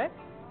തയ്യാറായിട്ടുണ്ട്.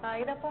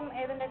 ഇതപ്പം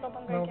ഏതിന്റെ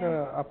ഒപ്പം നമുക്ക്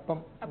അപ്പം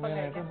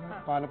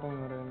പാലപ്പം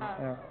എന്ന്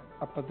പറയുന്നത്,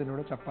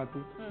 അപ്പത്തിനൂടെ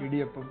ചപ്പാത്തി,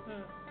 ഇടിയപ്പം,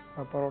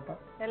 പൊറോട്ട,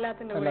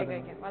 എല്ലാത്തിന്റെ കൂടെ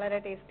കഴിക്കാം. വളരെ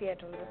ടേസ്റ്റി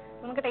ആയിട്ടുള്ളത്.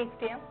 നമുക്ക്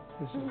ടേസ്റ്റ് ചെയ്യാം.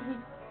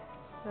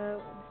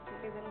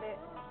 ഇതിന്റെ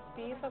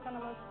പീസൊക്കെ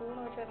നമ്മൾ സ്പൂൺ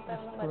വെച്ച്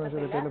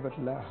എടുത്താലൊന്നും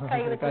പറ്റില്ല.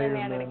 കൈ വെച്ച്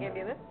തന്നെയാണ്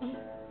എടുക്കേണ്ടത്.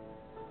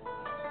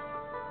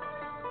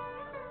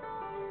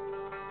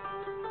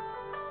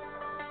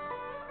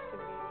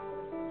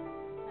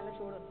 നല്ല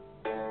ചൂടുണ്ട്.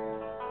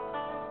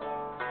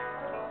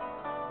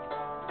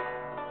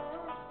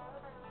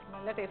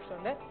 നല്ല ടേസ്റ്റ്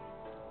ഉണ്ട്.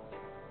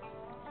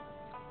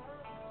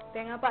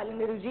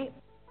 തേങ്ങാപ്പാലിന്റെ രുചി,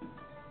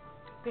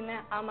 പിന്നെ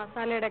ആ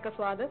മസാലയുടെ ഒക്കെ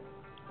സ്വാദ്,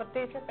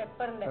 പ്രത്യേകിച്ച്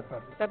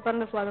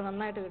പെപ്പറിന്റെ സ്വാദ്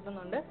നന്നായിട്ട്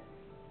കിട്ടുന്നുണ്ട്.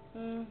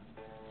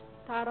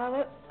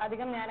 താറാവ്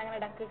അധികം ഞാൻ അങ്ങനെ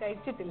ഡക്ക്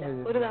കഴിച്ചിട്ടില്ല,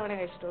 ഒരു തവണ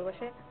കഴിച്ചിട്ടുള്ളൂ.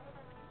 പക്ഷെ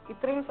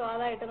ഇത്രയും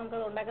സ്വാദായിട്ട്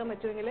നമുക്കത് ഉണ്ടാക്കാൻ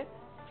പറ്റുമെങ്കിൽ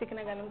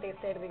ചിക്കനെക്കാളും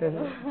ടേസ്റ്റ് ആയിട്ട്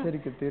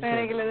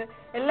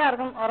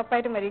എല്ലാവർക്കും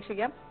ഉറപ്പായിട്ടും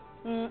പരീക്ഷിക്കാം.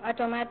 ആ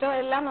ടൊമാറ്റോ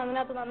എല്ലാം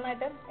അതിനകത്ത്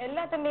നന്നായിട്ട്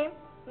എല്ലാത്തിന്റെയും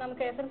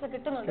നമുക്ക് എസൻസ്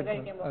കിട്ടുന്നുണ്ട്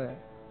കഴിക്കുമ്പോൾ.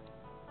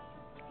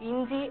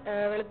 ഇഞ്ചി,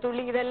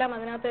 വെളുത്തുള്ളി ഇതെല്ലാം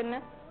അതിനകത്ത്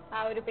തന്നെ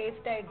ആ ഒരു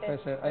പേസ്റ്റ് ആയിട്ട്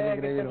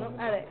കിട്ടുന്നു.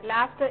 അതെ,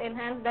 ലാസ്റ്റ്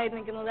എൻഹാൻസ്ഡ് ആയിട്ട്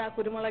നിൽക്കുന്നത് ആ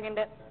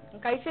കുരുമുളകിന്റെ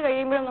കഴിച്ചു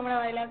കഴിയുമ്പോഴും നമ്മുടെ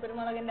വായിൽ ആ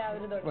കുരുമുളകിന്റെ ആ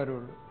ഒരു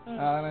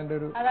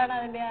അതാണ്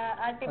അതിന്റെ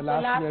ആ ടിപ്പ്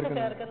ലാസ്റ്റ്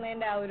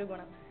ചേർക്കുന്നതിന്റെ ആ ഒരു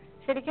ഗുണം.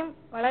 ശരിക്കും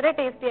വളരെ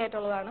ടേസ്റ്റി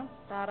ആയിട്ടുള്ളതാണ്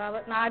താറാവ്.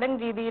 നാടൻ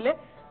രീതിയിൽ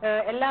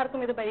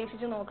എല്ലാവർക്കും ഇത്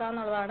പരീക്ഷിച്ച്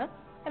നോക്കാവുന്നതാണ്.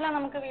 എല്ലാം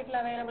നമുക്ക് വീട്ടിൽ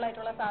അവൈലബിൾ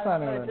ആയിട്ടുള്ള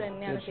സാധനങ്ങൾ വെച്ച്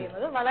തന്നെയാണ്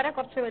ചെയ്യുന്നത്. വളരെ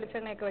കുറച്ച്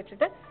വെളിച്ചെണ്ണയൊക്കെ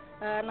വെച്ചിട്ട്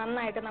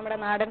നന്നായിട്ട് നമ്മുടെ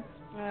നാടൻ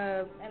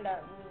എന്താ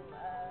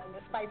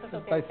സ്പൈസസ്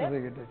ഒക്കെ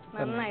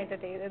നന്നായിട്ട്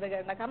ഇത്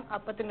ഉണ്ടാക്കാം.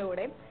 അപ്പത്തിന്റെ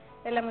കൂടെയും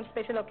എല്ലാം ഒരു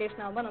സ്പെഷ്യൽ ഒക്കേഷൻ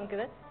ആകുമ്പോൾ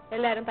നമുക്കിത്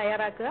എല്ലാവരും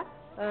തയ്യാറാക്കുക,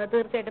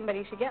 തീർച്ചയായിട്ടും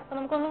പരീക്ഷിക്കുക. അപ്പൊ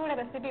നമുക്കൊന്നും കൂടെ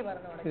റെസിപ്പി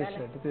പറഞ്ഞു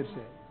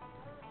കൊടുക്കാം.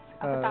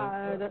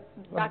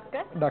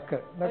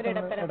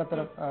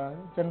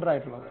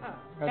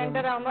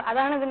 ടെൻഡർ ആകുമ്പോൾ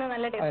അതാണ് ഇതിന്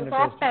നല്ല ടേസ്റ്റ്.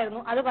 സോഫ്റ്റ്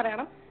ആയിരുന്നു, അത്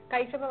പറയണം.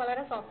 കഴിച്ചപ്പോൾ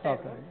വളരെ സോഫ്റ്റ്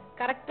ആയിരുന്നു.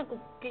 Correct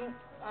cooking.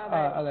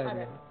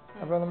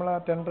 അപ്പോൾ നമ്മൾ ആ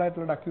ടെൻഡർ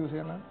ആയിട്ടുള്ള ഡക്ക് യൂസ്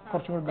ചെയ്യണം,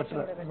 കുറച്ചും കൂടി ബെറ്റർ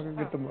നമുക്ക്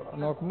കിട്ടുമ്പോൾ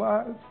നോക്കുമ്പോൾ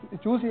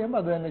ചൂസ് ചെയ്യുമ്പോൾ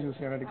അത് തന്നെ ചൂസ്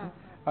ചെയ്യണം.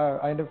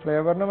 അതിന്റെ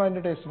ഫ്ലേവറിനും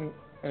അതിന്റെ ടേസ്റ്റിനും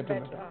ഏറ്റവും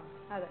ബെറ്റർ.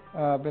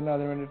 പിന്നെ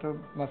അതിന് വേണ്ടിയിട്ട്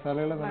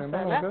മസാലകൾ എന്ന്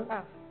പറയുമ്പോൾ നമുക്ക്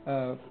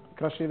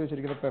ക്രഷ് ചെയ്ത്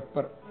വെച്ചിരിക്കുന്ന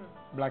പെപ്പർ,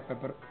 ബ്ലാക്ക്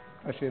പെപ്പർ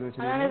ക്രഷ് ചെയ്ത്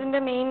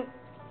വെച്ചിരിക്കുന്നത്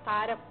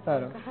താരം,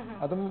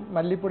 അതും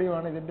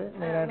മല്ലിപ്പൊടിയുമാണ് ഇതിന്റെ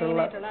മെയിൻ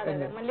ആയിട്ടുള്ള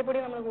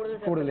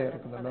കൂടുതൽ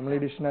ചേർക്കുന്നത്. നമ്മൾ ഈ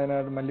ഡിഷിന്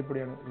അതിനായിട്ട്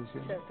മല്ലിപ്പൊടിയാണ് യൂസ്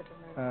ചെയ്യുന്നത്.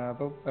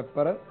 അപ്പോൾ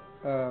പെപ്പർ,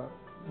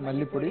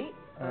 മല്ലിപ്പൊടി,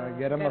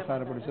 ഗരം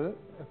മസാല പൊടിച്ചത്,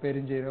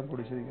 പെരിഞ്ചീരകം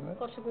പൊടിച്ചിരിക്കുന്നത്,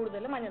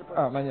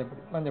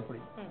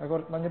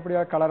 മഞ്ഞൾപ്പൊടി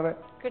ആ കളറ്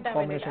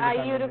കോമ്പിനേഷൻ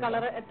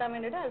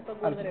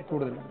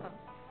കൂടുതലുണ്ട്.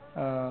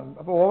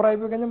 അപ്പൊ ഓവറായി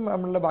പോയി കഴിഞ്ഞാൽ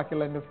നമ്മളുടെ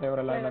ബാക്കിയുള്ള അതിന്റെ ഫ്ലേവർ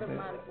എല്ലാം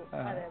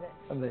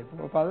എന്തായി.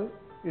 അപ്പൊ അത്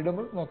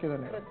ഇടുമ്പോൾ നോക്കി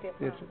തന്നെ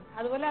തീർച്ചയായും.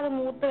 അതുപോലെ അത്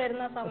മൂത്ത്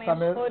വരുന്ന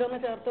സമയം ഓരോന്ന്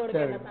ചേർത്ത്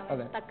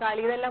കൊടുക്കണം.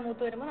 തക്കാളി ഇതെല്ലാം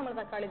മൂത്ത് വരുമ്പോൾ നമ്മൾ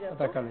തക്കാളി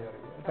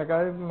ചേർക്കും.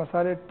 തക്കാളി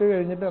മസാല ഇട്ട്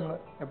കഴിഞ്ഞിട്ട് നമ്മൾ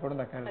എപ്പോഴും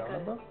തക്കാളി ഇടണം.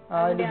 അപ്പൊ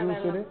അതിന്റെ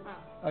ജ്യൂസിൽ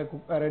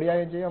റെഡി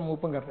ആവുകയും ചെയ്യും,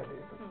 മൂപ്പും കറക്റ്റ്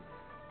ചെയ്യും.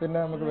 പിന്നെ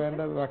നമുക്ക് വേണ്ട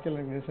ബാക്കിയുള്ള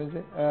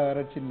ഇൻഗ്രീഡിയൻസ്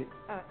റെഡ് ചില്ലി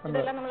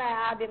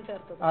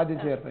ആദ്യം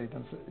ചേർത്ത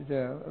ഐറ്റംസ്,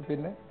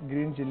 പിന്നെ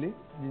green chilli,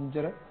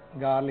 ginger,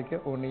 garlic,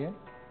 onion,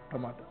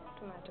 tomato,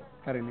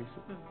 കറി ലീവ്സ്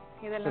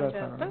ഇതെല്ലാം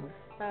ചേർത്ത്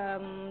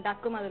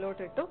ഡക്കും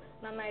അതിലോട്ട് ഇട്ടു.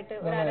 നന്നായിട്ട്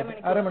ഒരു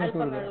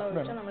അരമണിക്കൂർ വെള്ളം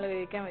ഒഴിച്ച് നമ്മൾ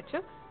വേവിക്കാൻ വെച്ചു.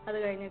 അത്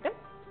കഴിഞ്ഞിട്ട്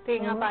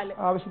തേങ്ങാപ്പാല്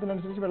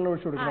ആവശ്യത്തിനനുസരിച്ച് വെള്ളം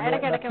ഒഴിച്ചു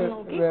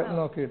കൊടുക്കണം.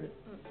 നോക്കിയിട്ട്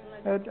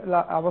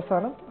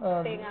അവസാനം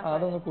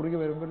അതൊന്ന് കുറുകി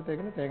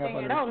വരുമ്പോഴത്തേക്കിന്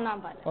തേങ്ങാപ്പാൽ, ഒന്നാം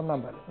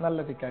പാല് നല്ല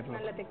തിക്കായിട്ടുള്ള,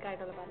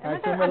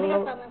 മാക്സിമം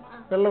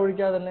വെള്ളം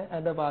ഒഴിക്കാതെ തന്നെ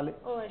അതിന്റെ പാല്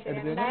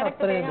എടുത്തു കഴിഞ്ഞാൽ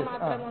അത്രയും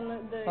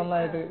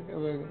നന്നായിട്ട്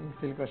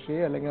മിക്സിയിൽ ക്രഷ്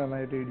ചെയ്യുക, അല്ലെങ്കിൽ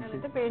നന്നായിട്ട് ഇടിച്ച്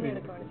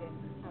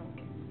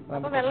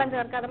വെള്ളം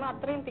ചേർക്കാതെ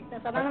അത്രയും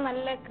തിക്നെസ്. അതാണ്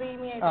നല്ല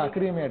ക്രീമി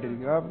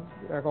ആയിട്ടിരിക്കും.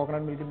 ആ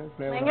കോക്കനട്ട് മിൽക്കിന്റെ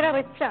ഫ്ലേവർ ഭയങ്കര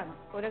റിച്ച് ആണ്.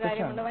 ഒരു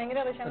കാര്യമുണ്ട്, ഭയങ്കര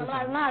റിച്ച് ആണ്.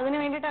 നമ്മൾ അതിന്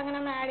വേണ്ടിയിട്ട് അങ്ങനെ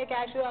ഒന്നും ആഡ്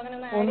കാഷ്യൂ അങ്ങനെ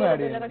ഒന്നും ആഡ്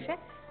ചെയ്തില്ല, പക്ഷെ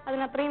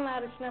അതിന് അത്രയും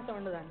റിച്ച്നെസ്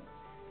ഉണ്ട് തന്നെ.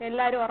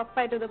 എല്ലാവരും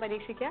ഉറപ്പായിട്ടും ഇത്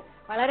പരീക്ഷിക്കുക,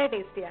 വളരെ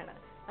ടേസ്റ്റിയാണ്.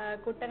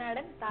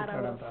 കുട്ടനാടൻ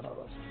താറാവ്.